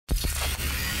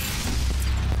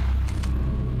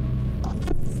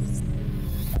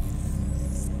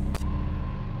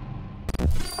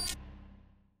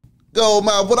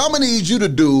Goldmouf, what I'm gonna need you to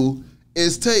do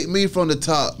is take me from the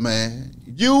top, man.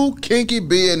 You, Kinky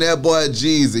B, and that boy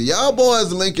Jeezy, y'all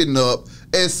boys linking up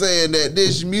and saying that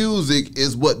this music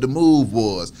is what the move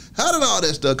was. How did all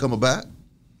that stuff come about?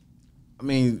 I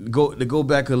mean, to go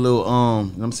back a little, you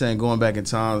know what I'm saying, going back in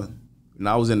time, you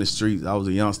know, I was in the streets. I was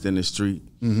a youngster in the street,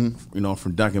 you know,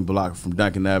 from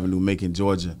Duncan Avenue, Macon,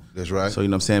 Georgia. That's right. So, you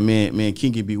know what I'm saying, me and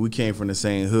Kinky B, we came from the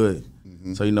same hood.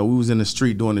 So, you know, we was in the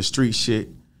street doing the street shit.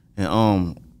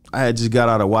 And I had just got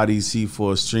out of YDC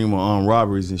for a stream of armed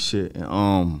robberies and shit.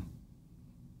 And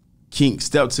Kink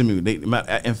stepped to me.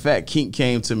 In fact, Kink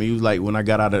came to me. He was like, when I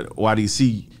got out of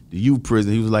YDC, the youth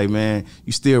prison, he was like, man,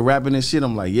 you still rapping and shit?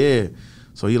 I'm like, yeah.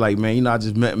 So he like, man, you know, I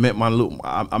just met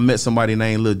I met somebody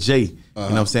named Lil J. You know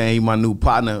what I'm saying? He my new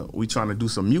partner. We trying to do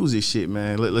some music shit,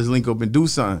 man. Let's link up and do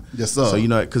something. Yes, sir. So, you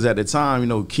know, because at the time, you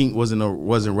know, Kink wasn't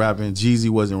rapping, Jeezy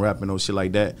wasn't rapping, no shit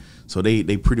like that. So they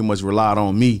pretty much relied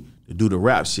on me to do the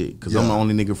rap shit, because I'm the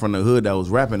only nigga from the hood that was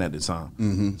rapping at the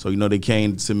time. So, you know, they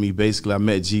came to me. Basically, I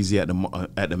met Jeezy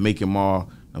at the Macon Mall. You know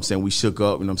what I'm saying? We shook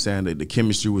up, you know what I'm saying? The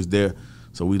chemistry was there.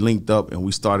 So we linked up and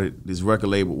we started this record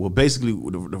label. Well, basically,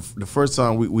 the first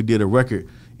time we did a record,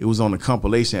 it was on a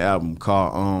compilation album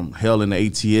called Hell in the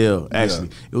ATL, actually.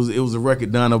 It was a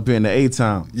record done up in the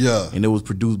A-Town. Yeah. And it was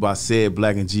produced by Said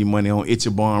Black and G Money on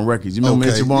Ichabod Records. You remember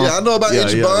Ichabod? Yeah, I know about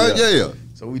Ichabod, yeah.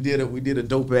 So we did a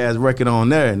dope-ass record on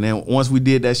there. And then once we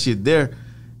did that shit there,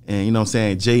 and you know what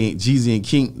I'm saying, Jeezy and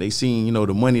Kink, they seen, you know,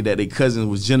 the money that their cousins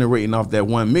was generating off that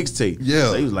one mixtape. Yeah.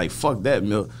 So they was like, fuck that,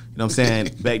 Mill. You know what I'm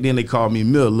saying? Back then they called me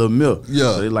Mill, Lil Mill.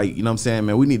 Yeah. So they like, you know what I'm saying,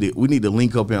 man, we need to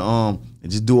link up and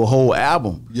just do a whole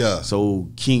album. Yeah. So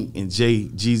Kink and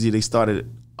Jeezy, they started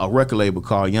a record label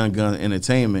called Young Gun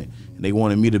Entertainment, and they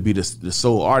wanted me to be the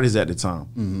sole artist at the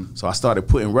time. So I started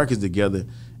putting records together,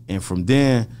 and from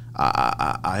then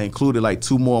I included like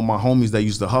 2 more of my homies that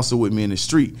used to hustle with me in the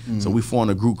street. So we formed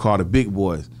a group called the Big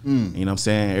Boys. You know what I'm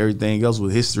saying? Everything else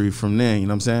was history from then, you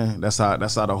know what I'm saying? That's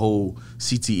how the whole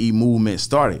CTE movement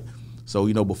started. So,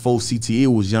 you know, before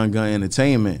CTE was Young Gun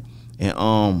Entertainment.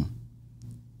 And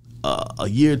a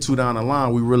year or 2 down the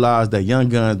line, we realized that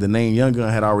the name Young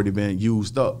Gun had already been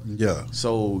used up. Yeah.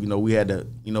 So, you know, we had to,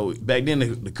 you know, back then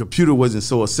the computer wasn't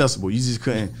so accessible. You just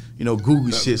couldn't, you know,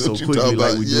 Google shit so quickly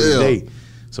like we do today.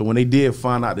 So when they did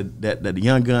find out that the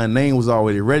Young Gun name was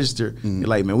already registered, they're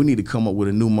like, man, we need to come up with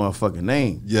a new motherfucking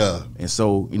name. Yeah. And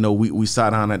so, you know, we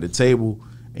sat down at the table,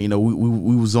 and, you know,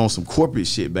 we was on some corporate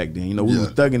shit back then. You know, we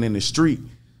was thugging in the street.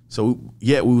 So,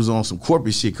 we was on some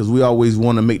corporate shit, because we always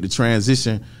want to make the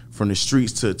transition from the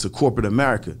streets to corporate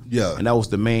America. Yeah. And that was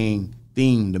the main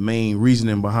theme, the main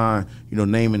reasoning behind, you know,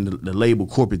 naming the label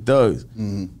Corporate Thugs.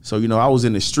 So, you know, I was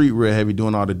in the street real heavy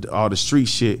doing all the street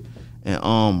shit.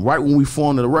 And right when we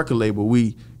formed the record label,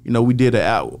 we did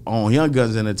on Young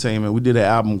Guns Entertainment, we did an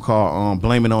album called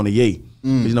Blame It on the Ye.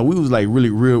 You know, we was like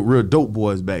really real dope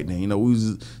boys back then. You know, we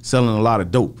was selling a lot of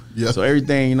dope. Yeah. So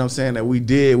everything, you know what I'm saying, that we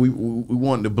did, we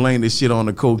wanted to blame this shit on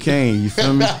the cocaine, you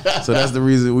feel me? So that's the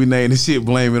reason we named the shit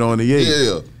Blame It on the Ye.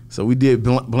 Yeah. So we did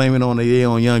Blame It on the Ye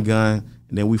on Young Gun,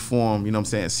 and then we formed, you know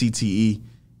what I'm saying, CTE.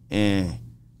 And,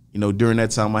 you know, during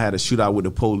that time I had a shootout with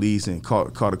the police and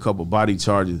caught a couple body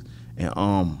charges. And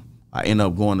I ended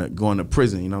up going to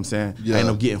prison, you know what I'm saying? Yeah. I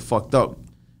ended up getting fucked up.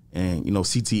 And, you know,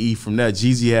 CTE from there,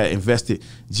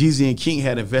 Jeezy and Kink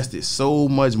had invested so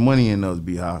much money in us,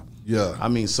 B-High. Yeah. I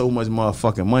mean, so much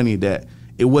motherfucking money that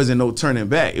it wasn't no turning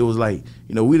back. It was like,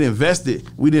 you know, we didn't invest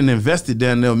it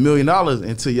down there $1 million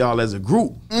into y'all as a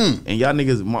group. And y'all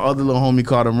niggas, my other little homie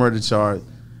caught a murder charge.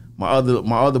 My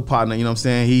other partner, you know what I'm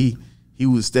saying, he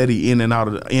was steady in and out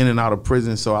of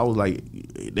prison. So I was like,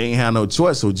 they ain't had no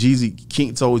choice. So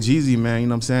Kink told Jeezy, man, you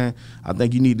know what I'm saying, I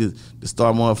think you need to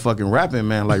start motherfucking rapping,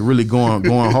 man, like really going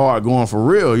hard, going for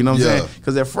real, you know what I'm saying?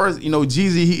 Because at first, you know,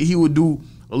 Jeezy, he would do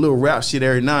a little rap shit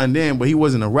every now and then, but he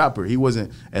wasn't a rapper. He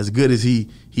wasn't as good as he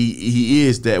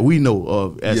is that we know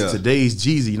of as today's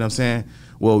Jeezy, you know what I'm saying?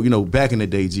 Well, you know, back in the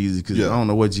day Jeezy, because I don't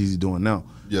know what Jeezy doing now.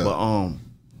 Yeah. But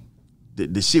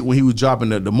the shit when he was dropping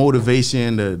the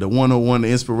motivation, the 101, the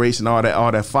inspiration, all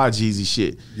that 5 Jeezy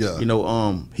shit. Yeah. You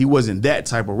know, he wasn't that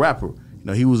type of rapper. You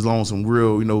know, he was on some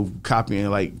real, you know, copying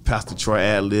like Pastor Troy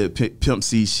Ad-Lib, Pimp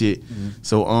C shit.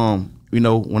 So, you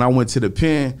know, when I went to the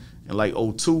pen in like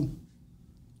 02,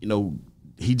 you know,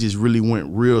 he just really went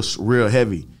real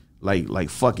heavy. Like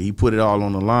fuck it. He put it all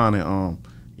on the line, and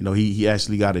you know, he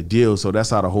actually got a deal. So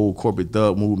that's how the whole corporate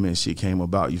thug movement shit came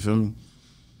about. You feel me?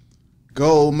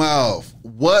 Goldmouf,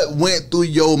 what went through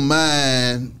your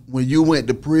mind when you went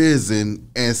to prison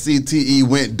and CTE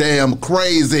went damn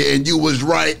crazy and you was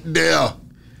right there?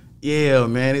 Yeah,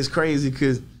 man, it's crazy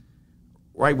because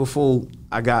right before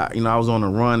I got, I was on a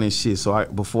run and shit. So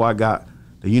before I got,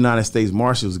 the United States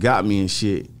Marshals got me and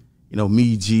shit.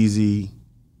 Me, Jeezy,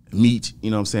 Meech,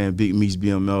 you know what I'm saying, Big Meech,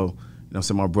 BML, you know what I'm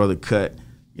saying, my brother Cut.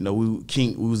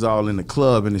 We was all in the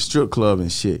club, in the strip club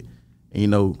and shit.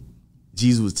 And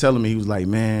Jeezy was telling me, he was like,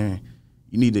 man,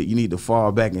 you need to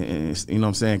fall back and you know what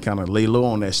I'm saying, kind of lay low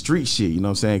on that street shit, you know what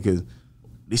I'm saying, because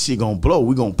this shit gonna blow,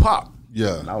 we gonna pop.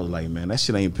 Yeah. And I was like, man, that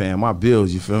shit ain't paying my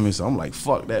bills, you feel me? So I'm like,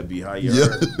 fuck that be how you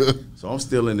heard. So I'm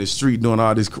still in the street doing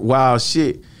all this wild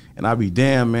shit. And I be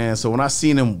damn, man. So when I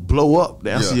seen him blow up,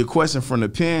 to answer your question from the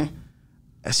pen,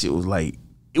 that shit was like,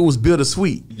 it was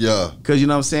bittersweet. Yeah. Cause you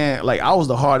know what I'm saying? Like I was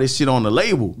the hardest shit on the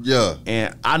label. Yeah.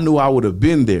 And I knew I would have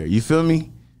been there. You feel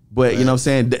me? But you know what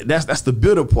I'm saying? That's the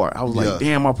bitter part. I was like,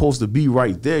 damn, I'm supposed to be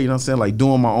right there. You know what I'm saying? Like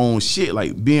doing my own shit.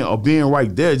 Like being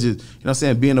right there, just, you know what I'm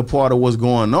saying? Being a part of what's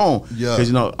going on. Yeah.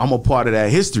 Cause I'm a part of that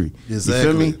history. Exactly. You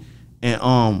feel me?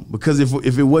 And because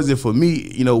if it wasn't for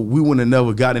me, we wouldn't have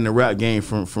never got in the rap game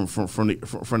from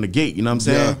the gate. You know what I'm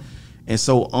saying? Yeah. And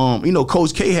so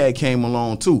Coach K had came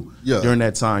along too during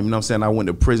that time. You know what I'm saying? I went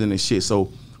to prison and shit.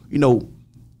 So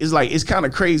it's like it's kind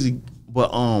of crazy,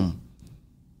 but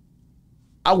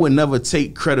I would never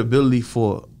take credibility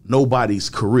for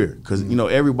nobody's career because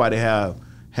everybody you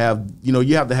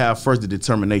have to have first the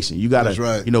determination. You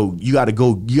gotta, you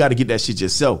gotta get that shit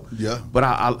yourself. Yeah. But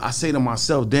I say to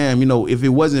myself, damn, if it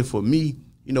wasn't for me,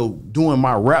 doing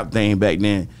my rap thing back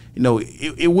then,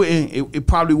 it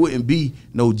probably wouldn't be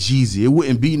no Jeezy. It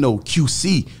wouldn't be no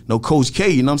QC, no Coach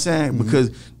K, you know what I'm saying? Because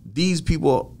these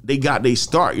people, they got their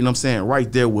start, you know what I'm saying,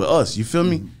 right there with us. You feel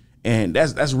me? And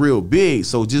that's real big.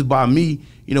 So just by me,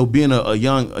 being a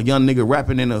young nigga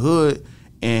rapping in the hood,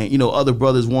 and other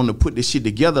brothers wanting to put this shit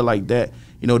together like that,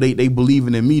 they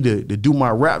believing in me to do my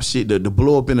rap shit, to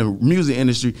blow up in the music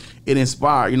industry. It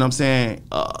inspired, you know what I'm saying,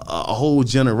 a whole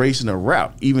generation of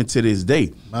rap, even to this day.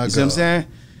 You see what I'm saying?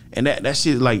 And that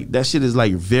shit is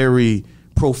like very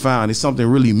profound. It's something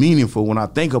really meaningful when I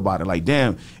think about it. Like,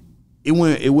 damn, it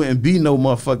wouldn't be no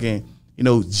motherfucking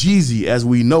Jeezy as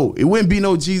we know. It wouldn't be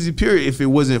no Jeezy period if it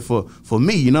wasn't for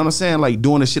me. You know what I'm saying? Like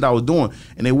doing the shit I was doing.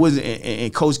 And it wasn't,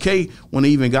 and Coach K, when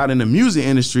he even got in the music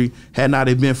industry, had not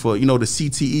been for, the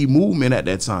CTE movement at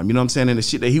that time. You know what I'm saying? And the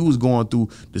shit that he was going through,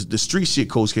 the street shit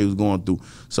Coach K was going through.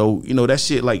 So, that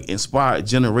shit like inspired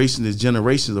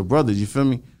generations of brothers, you feel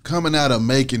me? Coming out of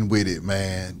Making with it,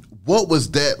 man, what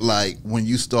was that like when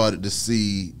you started to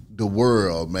see the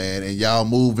world, man, and y'all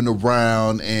moving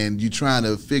around and you trying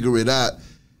to figure it out?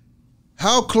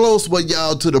 How close were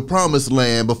y'all to the promised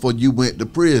land before you went to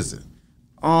prison?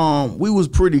 We was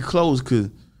pretty close,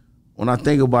 cause when I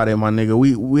think about it, my nigga,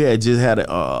 we had just had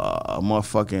a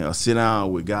motherfucking sit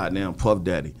down with goddamn Puff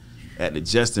Daddy at the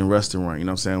Justin restaurant. You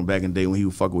know what I'm saying? Back in the day when he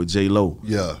was fucking with J-Lo.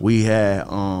 Yeah. We had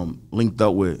linked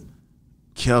up with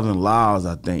Kelvin Lyles,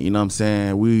 I think. You know what I'm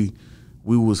saying? We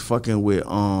was fucking with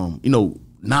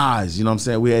Nas, you know what I'm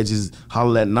saying? We had just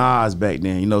hollered at Nas back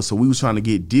then, so we was trying to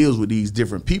get deals with these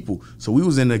different people. So we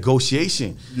was in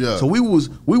negotiation. Yeah. So we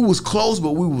was close,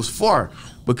 but we was far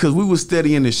because we was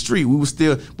steady in the street. We was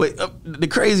still, but the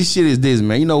crazy shit is this,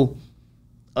 man.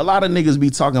 A lot of niggas be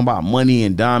talking about money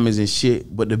and diamonds and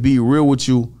shit, but to be real with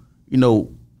you,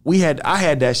 I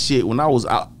had that shit when I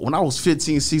was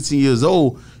 15, 16 years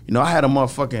old. I had a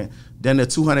motherfucking then the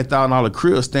 $200,000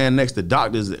 crib standing next to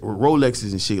doctors with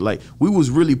Rolexes and shit. Like we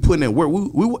was really putting in work.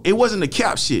 It wasn't the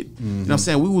cap shit. You know what I'm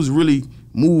saying? We was really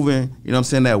moving, you know what I'm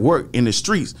saying, that work in the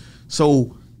streets.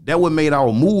 So that what made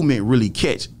our movement really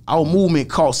catch. Our movement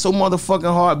caught so motherfucking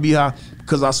hard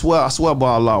because I swear by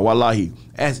Allah, wallahi,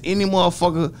 as any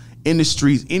motherfucker in the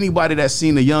streets, anybody that's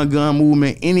seen the Young Gun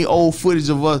movement, any old footage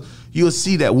of us, you'll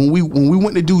see that when we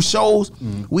went to do shows,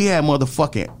 we had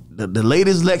motherfucking the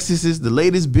latest Lexuses, the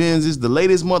latest Benzes, the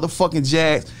latest motherfucking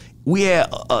Jags. We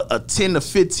had a 10 to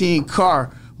 15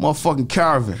 car motherfucking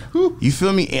Caravan. You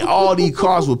feel me? And all these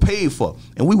cars were paid for.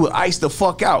 And we would ice the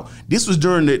fuck out. This was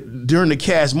during the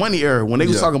Cash Money era when they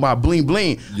was talking about bling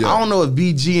bling. I don't know if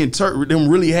BG and Turk them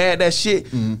really had that shit,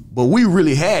 but we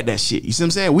really had that shit. You see what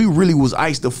I'm saying? We really was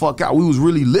iced the fuck out. We was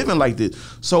really living like this.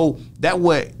 So that's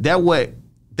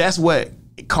what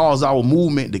caused our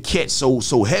movement to catch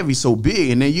so heavy, so big.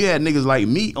 And then you had niggas like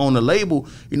me on the label,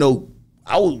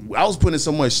 I was putting in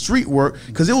so much street work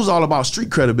because it was all about street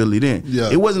credibility then.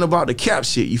 Yeah. It wasn't about the cap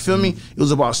shit, you feel me? It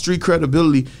was about street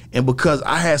credibility. And because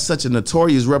I had such a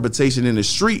notorious reputation in the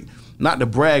street, not to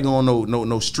brag on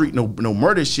no street, no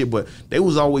murder shit, but they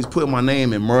was always putting my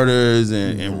name in murders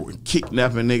and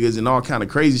kidnapping niggas and all kind of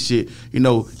crazy shit, you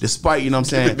know, despite, you know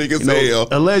what I'm saying, you know,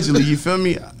 allegedly, you feel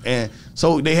me? And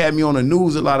so they had me on the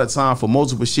news a lot of time for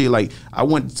multiple shit. Like I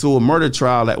went to a murder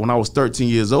trial when I was 13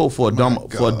 years old for a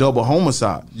double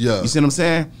homicide. Yeah. You see what I'm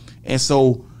saying? And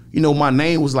so, you know, my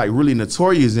name was like really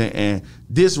notorious, and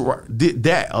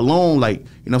that alone, like,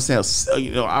 you know what I'm saying,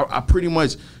 you know, I pretty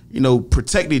much, you know,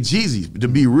 protected Jeezy, to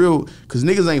be real, because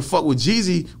niggas ain't fuck with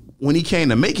Jeezy when he came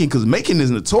to Macon, because Macon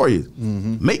is notorious.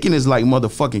 Macon is like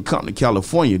motherfucking Compton,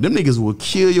 California. Them niggas will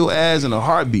kill your ass in a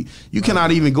heartbeat. You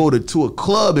cannot even go to a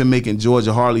club in Macon,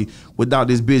 Georgia, Harley, without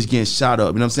this bitch getting shot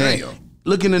up. You know what I'm saying? Damn.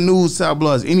 Look in the news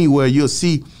tabloids anywhere, you'll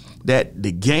see that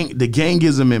the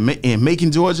gangism in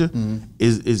Macon, Georgia,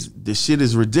 is the shit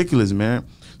is ridiculous, man.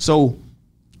 So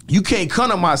you can't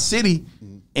come to my city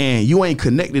and you ain't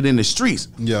connected in the streets.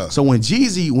 Yeah. So when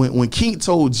when King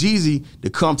told Jeezy to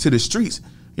come to the streets,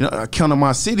 you know, come to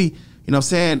my city, you know what I'm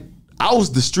saying, I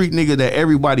was the street nigga that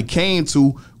everybody came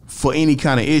to for any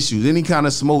kind of issues, any kind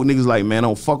of smoke. Niggas like, man,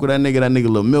 don't fuck with that nigga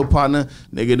little mill partner,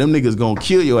 nigga, them niggas gonna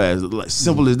kill your ass. Like,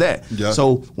 simple as that. Yeah.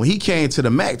 So when he came to the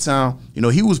Mac town, you know,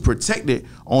 he was protected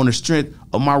on the strength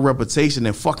of my reputation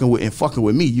and fucking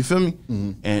with me. You feel me?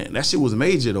 And that shit was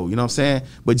major though, you know what I'm saying?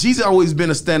 But Jeezy always been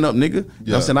a stand-up nigga. You know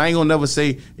what I'm saying? I ain't gonna never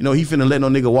say, you know, he finna let no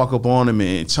nigga walk up on him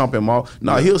and chomp him off.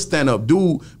 No, he'll stand up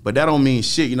dude, but that don't mean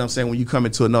shit, you know what I'm saying, when you come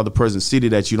into another person's city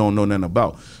that you don't know nothing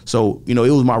about. So, you know,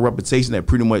 it was my reputation that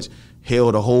pretty much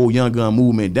held the whole Young Gun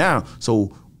movement down.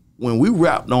 So when we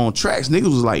rapped on tracks, niggas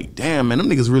was like, damn, man, them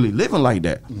niggas really living like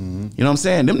that. You know what I'm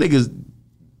saying? Them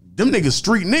niggas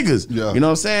street niggas. Yeah. You know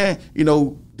what I'm saying? You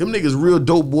know, them niggas real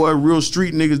dope boy, real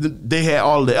street niggas. They had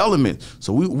all the elements.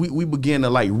 So we began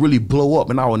to like really blow up,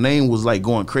 and our name was like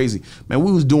going crazy. Man,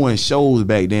 we was doing shows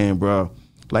back then, bro.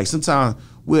 Like sometimes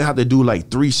we'll have to do like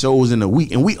 3 shows in a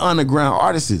week, and we underground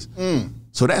artists.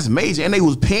 So that's major, and they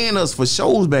was paying us for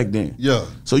shows back then. Yeah.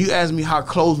 So you asked me how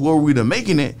close were we to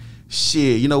making it?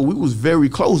 Shit, you know, we was very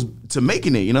close to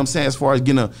making it. You know what I'm saying? As far as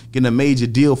getting a major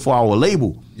deal for our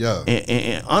label. Yeah.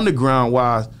 And underground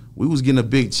wise, we was getting a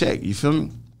big check. You feel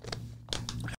me?